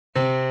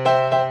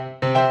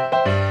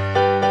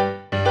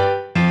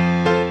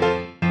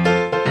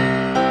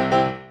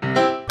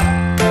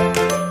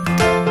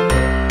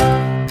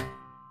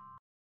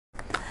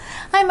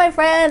my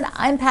friend,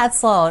 I'm Pat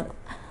Sloan.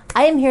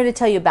 I am here to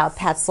tell you about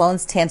Pat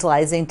Sloan's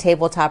Tantalizing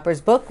Table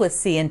Toppers book with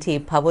C&T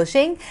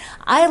Publishing.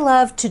 I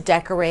love to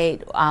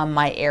decorate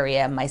my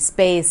area, my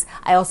space.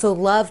 I also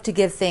love to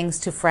give things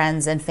to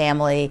friends and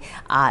family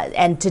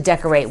and to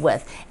decorate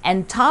with.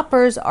 And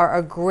toppers are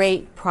a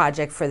great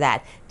project for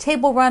that.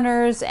 Table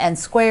runners and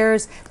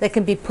squares that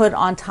can be put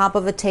on top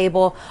of a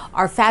table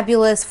are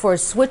fabulous for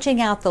switching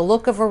out the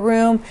look of a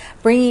room,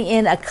 bringing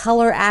in a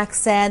color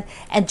accent,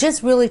 and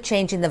just really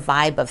changing the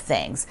vibe of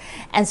things.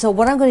 And so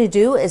what I'm going to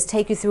do is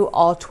take you through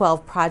all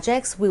 12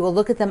 projects. We will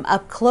look at them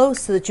up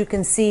close so that you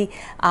can see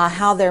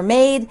how they're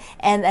made,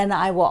 and then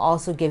I will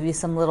also give you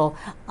some little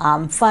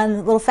fun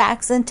little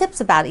facts and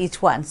tips about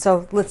each one.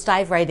 So let's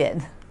dive right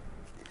in.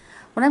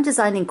 When I'm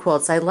designing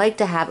quilts, I like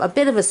to have a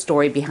bit of a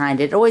story behind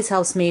it. It always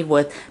helps me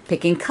with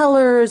picking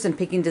colors and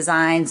picking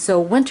designs. So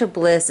Winter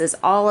Bliss is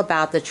all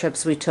about the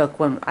trips we took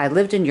when I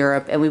lived in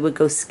Europe and we would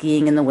go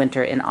skiing in the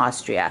winter in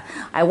Austria.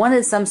 I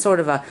wanted some sort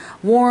of a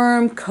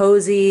warm,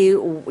 cozy,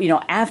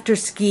 after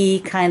ski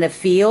kind of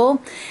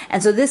feel.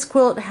 And so this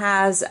quilt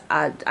has,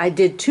 I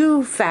did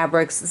two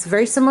fabrics,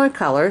 very similar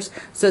colors,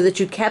 so that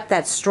you kept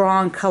that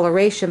strong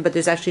coloration, but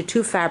there's actually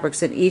two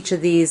fabrics in each of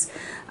these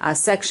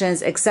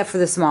sections except for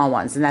the small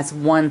ones, and that's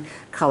one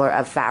color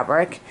of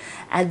fabric.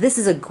 And this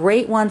is a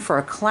great one for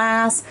a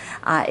class.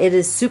 It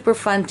is super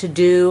fun to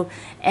do,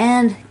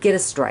 and get a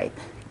stripe.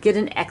 Get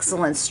an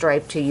excellent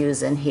stripe to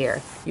use in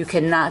here. You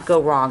cannot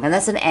go wrong, and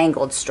that's an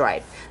angled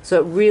stripe, so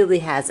it really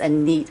has a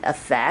neat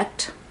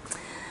effect.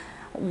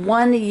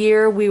 One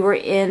year we were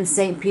in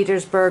St.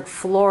 Petersburg,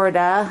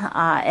 Florida,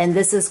 and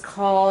this is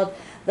called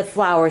the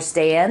flower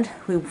stand.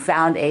 We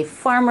found a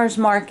farmer's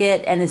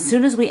market, and as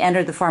soon as we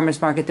entered the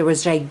farmer's market, there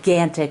was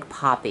gigantic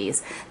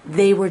poppies.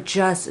 They were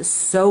just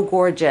so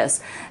gorgeous,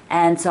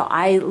 and so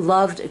I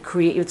loved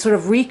sort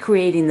of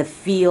recreating the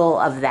feel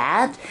of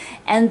that.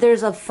 And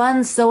there's a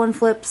fun sew and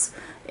flips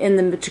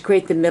to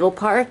create the middle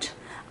part.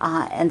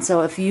 And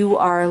so if you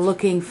are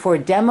looking for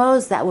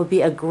demos, that would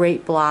be a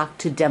great block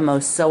to demo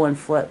sew and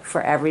flip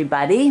for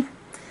everybody.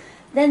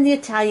 Then the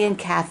Italian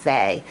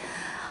cafe.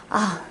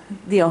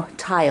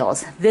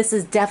 Tiles. This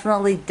is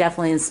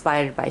definitely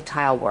inspired by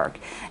tile work,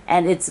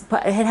 and it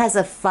has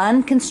a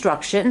fun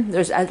construction.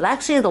 There's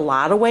actually a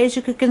lot of ways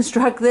you could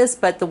construct this,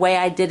 but the way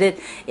I did it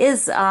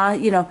is,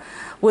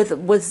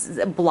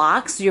 with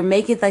blocks. You're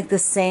making like the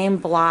same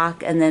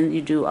block, and then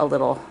you do a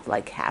little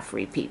like half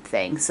repeat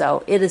thing.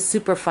 So it is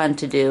super fun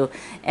to do,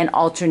 and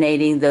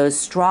alternating those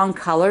strong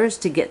colors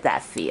to get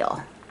that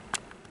feel.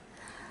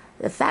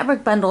 The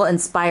fabric bundle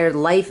inspired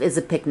Life is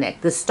a Picnic.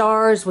 The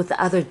stars with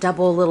the other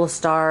double little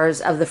stars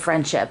of the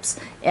friendships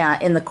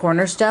in the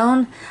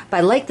cornerstone. But I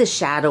like the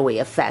shadowy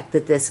effect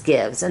that this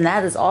gives, and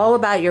that is all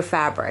about your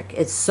fabric.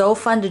 It's so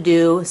fun to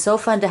do, so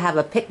fun to have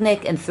a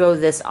picnic and throw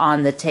this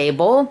on the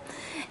table.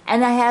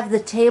 And I have the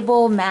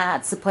table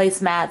mats, the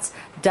place mats,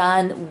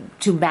 done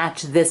to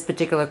match this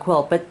particular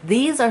quilt. But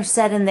these are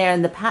set in there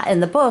in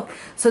the book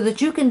so that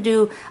you can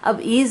do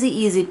an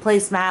easy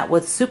placemat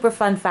with super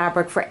fun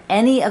fabric for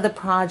any of the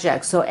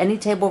projects. So any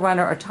table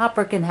runner or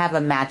topper can have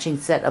a matching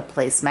set of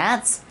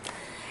placemats.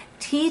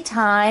 Tea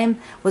time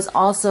was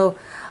also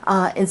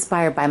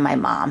inspired by my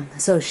mom.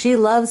 So she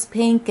loves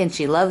pink and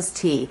she loves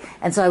tea.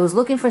 And so I was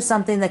looking for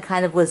something that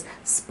kind of was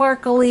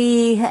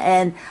sparkly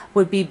and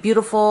would be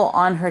beautiful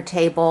on her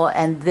table.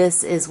 And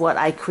this is what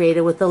I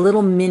created with the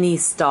little mini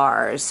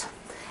stars.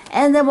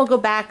 And then we'll go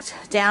back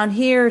down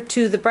here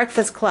to the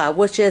Breakfast Club,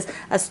 which is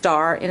a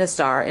star in a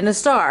star in a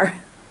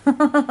star.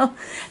 Now,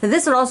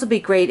 this would also be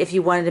great if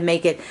you wanted to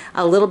make it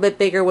a little bit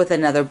bigger with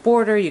another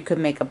border. You could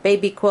make a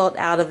baby quilt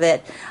out of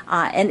it.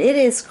 And it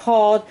is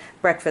called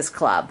Breakfast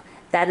Club.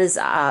 That is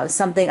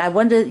something I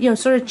wanted to,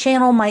 sort of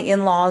channel my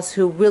in-laws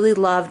who really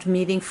loved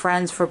meeting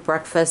friends for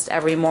breakfast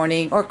every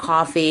morning or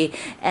coffee.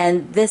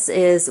 And this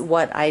is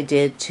what I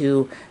did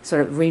to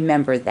sort of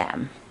remember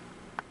them.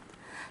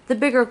 The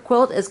bigger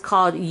quilt is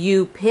called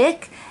You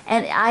Pick,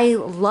 and I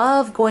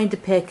love going to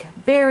pick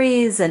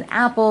berries and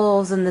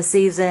apples in the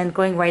season,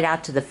 going right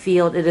out to the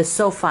field. It is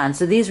so fun.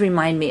 So these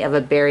remind me of a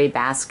berry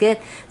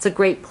basket. It's a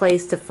great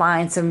place to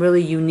find some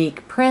really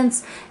unique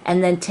prints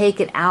and then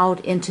take it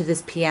out into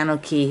this piano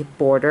key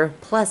border,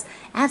 plus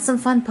add some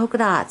fun polka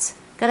dots.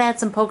 Gotta add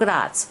some polka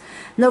dots.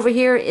 And over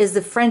here is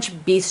the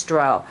French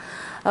bistro.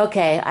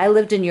 Okay, I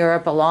lived in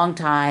Europe a long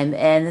time,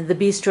 and the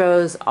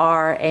bistros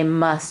are a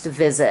must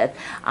visit.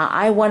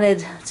 I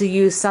wanted to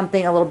use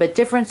something a little bit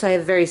different, so I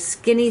have very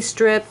skinny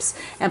strips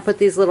and put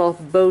these little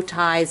bow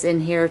ties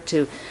in here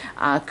to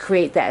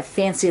create that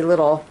fancy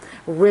little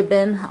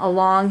ribbon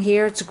along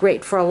here. It's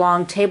great for a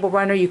long table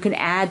runner. You can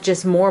add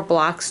just more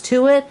blocks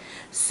to it.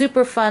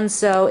 Super fun,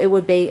 so it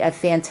would be a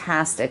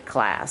fantastic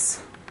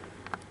class.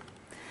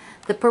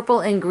 The purple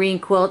and green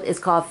quilt is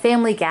called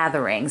Family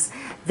Gatherings.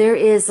 There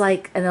is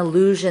like an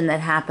illusion that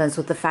happens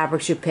with the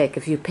fabrics you pick.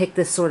 If you pick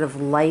this sort of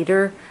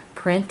lighter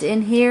print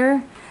in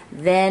here,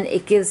 then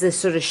it gives this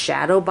sort of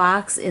shadow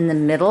box in the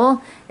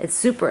middle. It's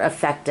super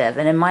effective.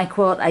 And in my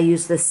quilt, I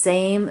use the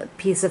same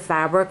piece of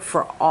fabric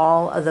for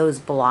all of those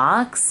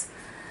blocks.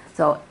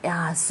 So,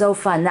 so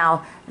fun.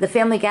 Now, the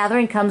family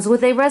gathering comes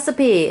with a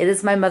recipe. It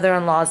is my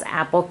mother-in-law's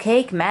apple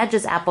cake,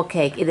 Madge's apple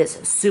cake. It is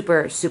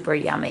super, super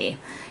yummy,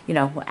 you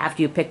know,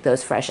 after you pick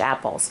those fresh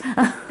apples.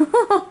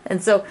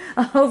 And so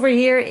over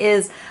here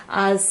is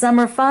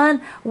summer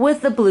fun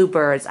with the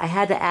bluebirds. I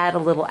had to add a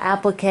little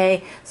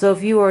applique. So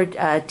if you are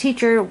a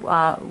teacher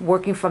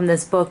working from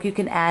this book, you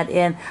can add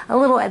in a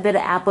little bit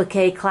of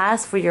applique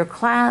for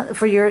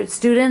your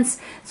students.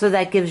 So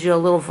that gives you a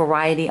little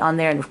variety on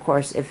there. And of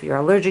course, if you're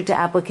allergic to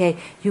applique,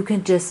 you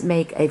can just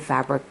make a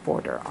fabric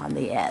border on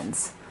the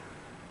ends.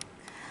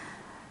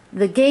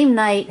 The game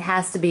night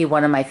has to be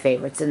one of my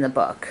favorites in the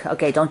book.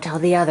 Okay, don't tell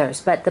the others,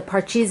 but the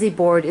Parcheesi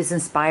board is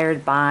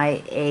inspired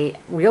by a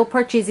real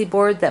Parcheesi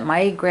board that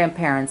my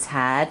grandparents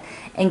had.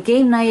 And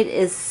game night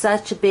is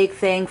such a big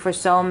thing for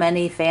so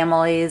many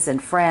families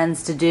and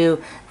friends to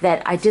do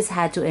that I just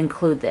had to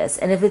include this.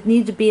 And if it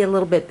needs to be a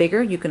little bit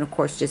bigger, you can of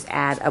course just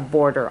add a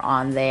border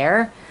on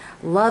there.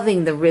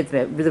 Loving the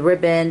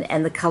ribbon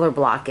and the color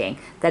blocking.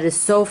 That is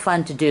so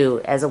fun to do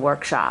as a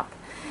workshop.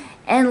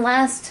 And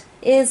last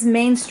is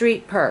Main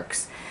Street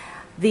Perks.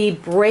 The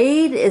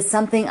braid is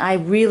something I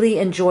really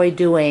enjoy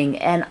doing,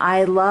 and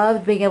I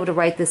loved being able to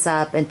write this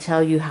up and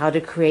tell you how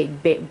to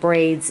create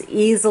braids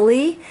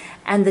easily.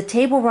 And the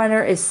table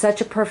runner is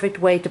such a perfect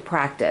way to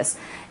practice.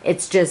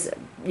 It's just,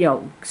 you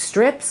know,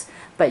 strips,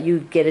 but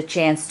you get a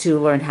chance to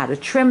learn how to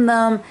trim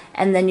them,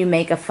 and then you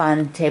make a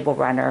fun table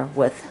runner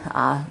with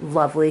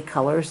lovely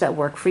colors that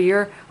work for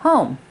your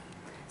home.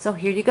 So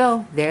here you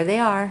go. There they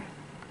are.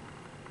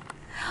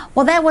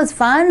 Well, that was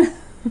fun.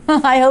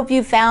 I hope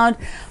you found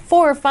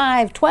 4,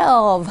 5,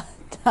 12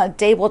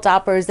 table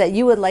toppers that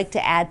you would like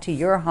to add to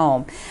your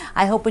home.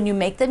 I hope when you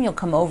make them, you'll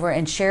come over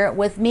and share it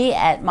with me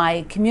at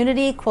my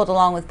community, Quilt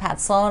Along with Pat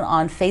Sloan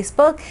on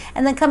Facebook,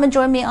 and then come and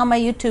join me on my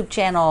YouTube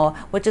channel,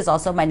 which is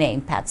also my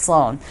name, Pat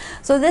Sloan.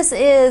 So this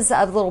is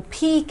a little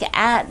peek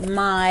at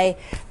my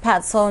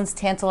Pat Sloan's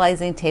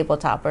Tantalizing Table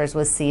Toppers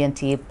with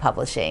C&T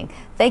Publishing.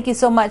 Thank you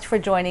so much for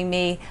joining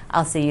me.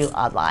 I'll see you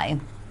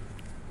online.